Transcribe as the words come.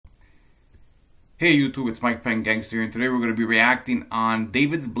Hey YouTube, it's Mike Penn Gangster, and today we're going to be reacting on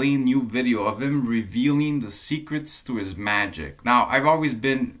David's Blaine new video of him revealing the secrets to his magic. Now, I've always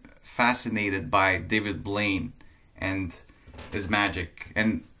been fascinated by David Blaine and his magic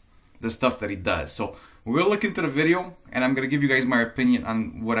and the stuff that he does. So we're going to look into the video, and I'm going to give you guys my opinion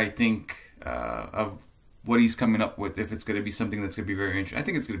on what I think of what he's coming up with, if it's going to be something that's going to be very interesting. I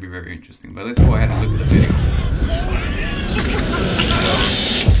think it's going to be very interesting, but let's go ahead and look at the video.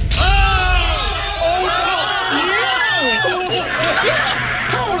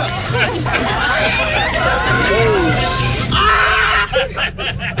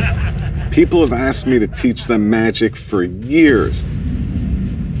 People have asked me to teach them magic for years,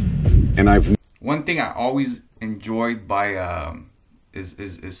 and One thing I always enjoyed by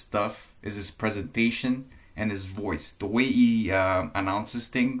his stuff is his presentation and his voice. The way he announces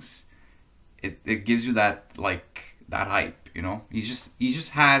things, it gives you that that hype, you know. He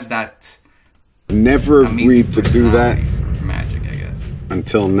just has that. Never agreed to do that for magic, I guess,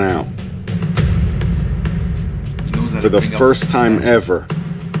 until now. He knows how For to the bring up first time sense. ever,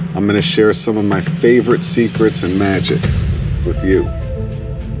 I'm going to share some of my favorite secrets in magic with you.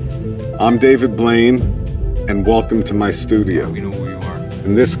 I'm David Blaine, and welcome to my studio. We know who you are.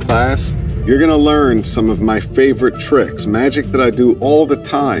 In this class, you're going to learn some of my favorite tricks, magic that I do all the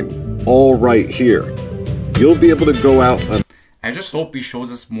time, all right here. You'll be able to go out and I just hope he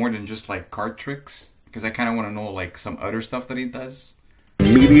shows us more than just like card tricks, because I kind of want to know like some other stuff that he does.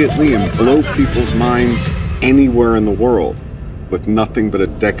 immediately and blow people's minds anywhere in the world with nothing but a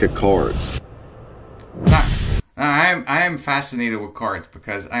deck of cards. I am fascinated with cards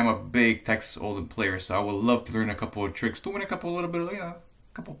because I'm a big Texas Hold'em player, so I would love to learn a couple of tricks, to win a little bit of, a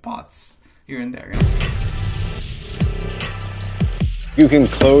couple pots here and there. You can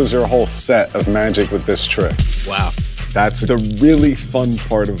close your whole set of magic with this trick. Wow. That's the really fun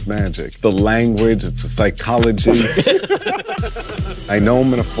part of magic. The language, it's the psychology. I know I'm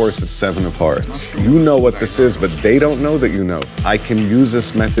gonna force a 7 of hearts. You know what this is, but they don't know that you know. I can use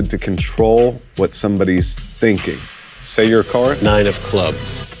this method to control what somebody's thinking. Say your card. 9 of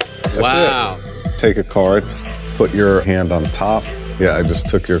clubs. Wow. Take a card, put your hand on top. Yeah, I just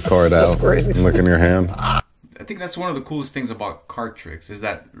took your card out. That's crazy. Look in your hand. I think that's one of the coolest things about card tricks, is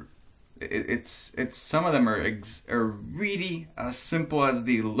that it's some of them are really as simple as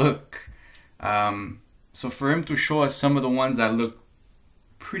they look. So for him to show us some of the ones that look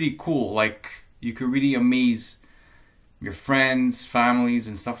pretty cool, like you could really amaze your friends, families,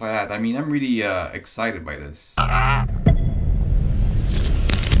 and stuff like that. I mean, I'm really excited by this.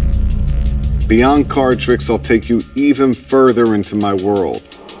 Beyond card tricks, I'll take you even further into my world.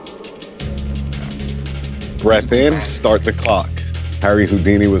 Breath in, start the clock. Harry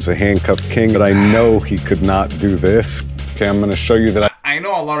Houdini was a handcuffed king, but I know he could not do this. Okay, I'm gonna show you that I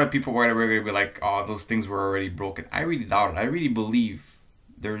know a lot of people were going to be like, oh, those things were already broken. I really doubt it. I really believe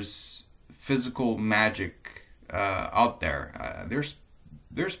there's physical magic out there.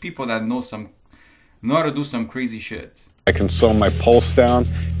 There's people that know how to do some crazy shit. I can slow my pulse down,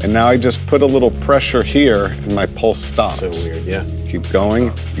 and now I just put a little pressure here, and my pulse stops. So weird, yeah. Keep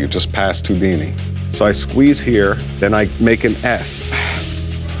going, you just passed Houdini. So I squeeze here, then I make an S.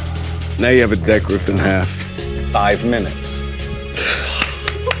 Now you have a deck ripped in half. 5 minutes.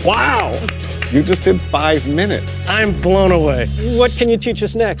 Wow! You just did 5 minutes. I'm blown away. What can you teach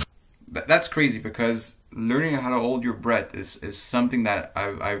us next? That's crazy, because learning how to hold your breath is something that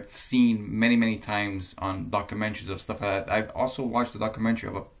I've seen many times on documentaries of stuff like that. I've also watched a documentary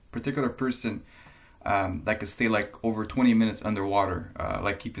of a particular person that could stay like over 20 minutes underwater,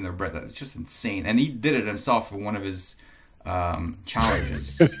 like keeping their breath. It's just insane. And he did it himself for one of his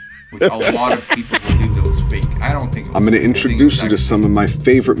challenges, which a lot of people believed it was fake. I don't think it was. I'm going to introduce you to some of my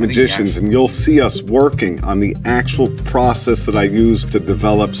favorite magicians, and you'll see us working on the actual process that I use to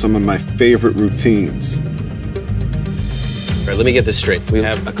develop some of my favorite routines. All right, let me get this straight. We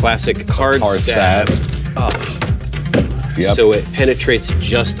have a classic card stab. Oh. Yep. So it penetrates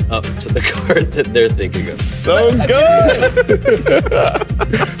just up to the card that they're thinking of. So good!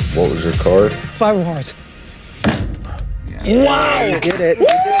 What was your card? 5 of hearts. Yeah. Wow! You did it.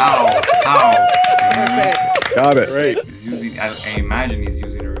 Ow. Got it. Right. He's using, I imagine he's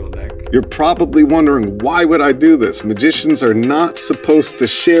using a real deck. You're probably wondering, why would I do this? Magicians are not supposed to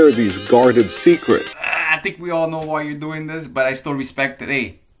share these guarded secrets. I think we all know why you're doing this, but I still respect it.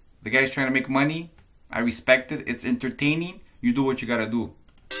 Hey, the guy's trying to make money. I respect it. It's entertaining. You do what you gotta do.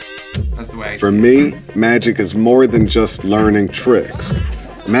 That's the way I see it. For me, magic is more than just learning tricks.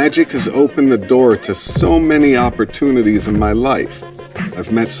 Magic has opened the door to so many opportunities in my life.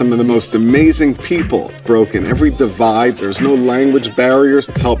 I've met some of the most amazing people, broken every divide. There's no language barriers.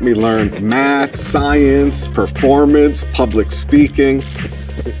 It's helped me learn math, science, performance, public speaking.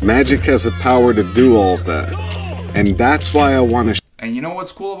 Magic has the power to do all that. And that's why I want to. And you know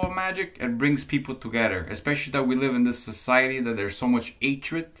what's cool about magic? It brings people together, especially that we live in this society that there's so much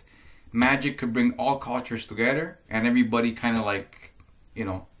hatred. Magic could bring all cultures together and everybody kind of like, you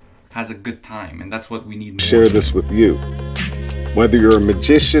know, has a good time. And that's what we need more. Share this with you. Whether you're a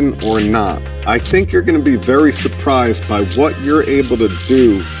magician or not, I think you're going to be very surprised by what you're able to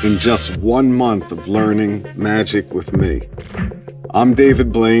do in just 1 month of learning magic with me. I'm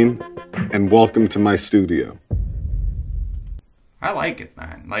David Blaine, and welcome to my studio. I like it,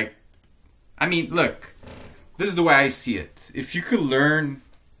 man. Like, I mean, look, this is the way I see it. If you could learn,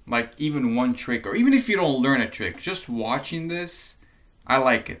 like, even one trick, or even if you don't learn a trick, just watching this, I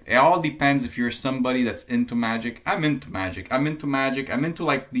like it. It all depends if you're somebody that's into magic. I'm into magic. I'm into,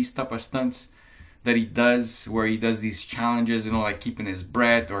 like, these type of stunts that he does, where he does these challenges, you know, like keeping his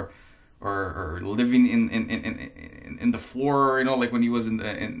breath, or living in the floor, you know, like when he was I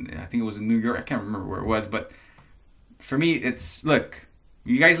think it was in New York. I can't remember where it was, but for me, it's, look,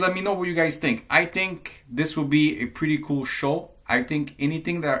 you guys let me know what you guys think. I think this will be a pretty cool show. I think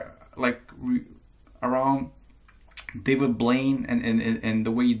anything that, like, around David Blaine and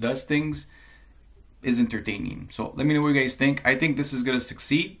the way he does things is entertaining. So let me know what you guys think. I think this is going to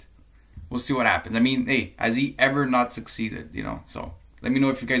succeed. We'll see what happens. I mean, hey, has he ever not succeeded, you know? So let me know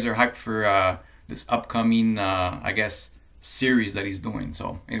if you guys are hyped for this upcoming, I guess, series that he's doing.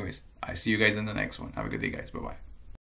 So anyways, I see you guys in the next one. Have a good day, guys. Bye-bye.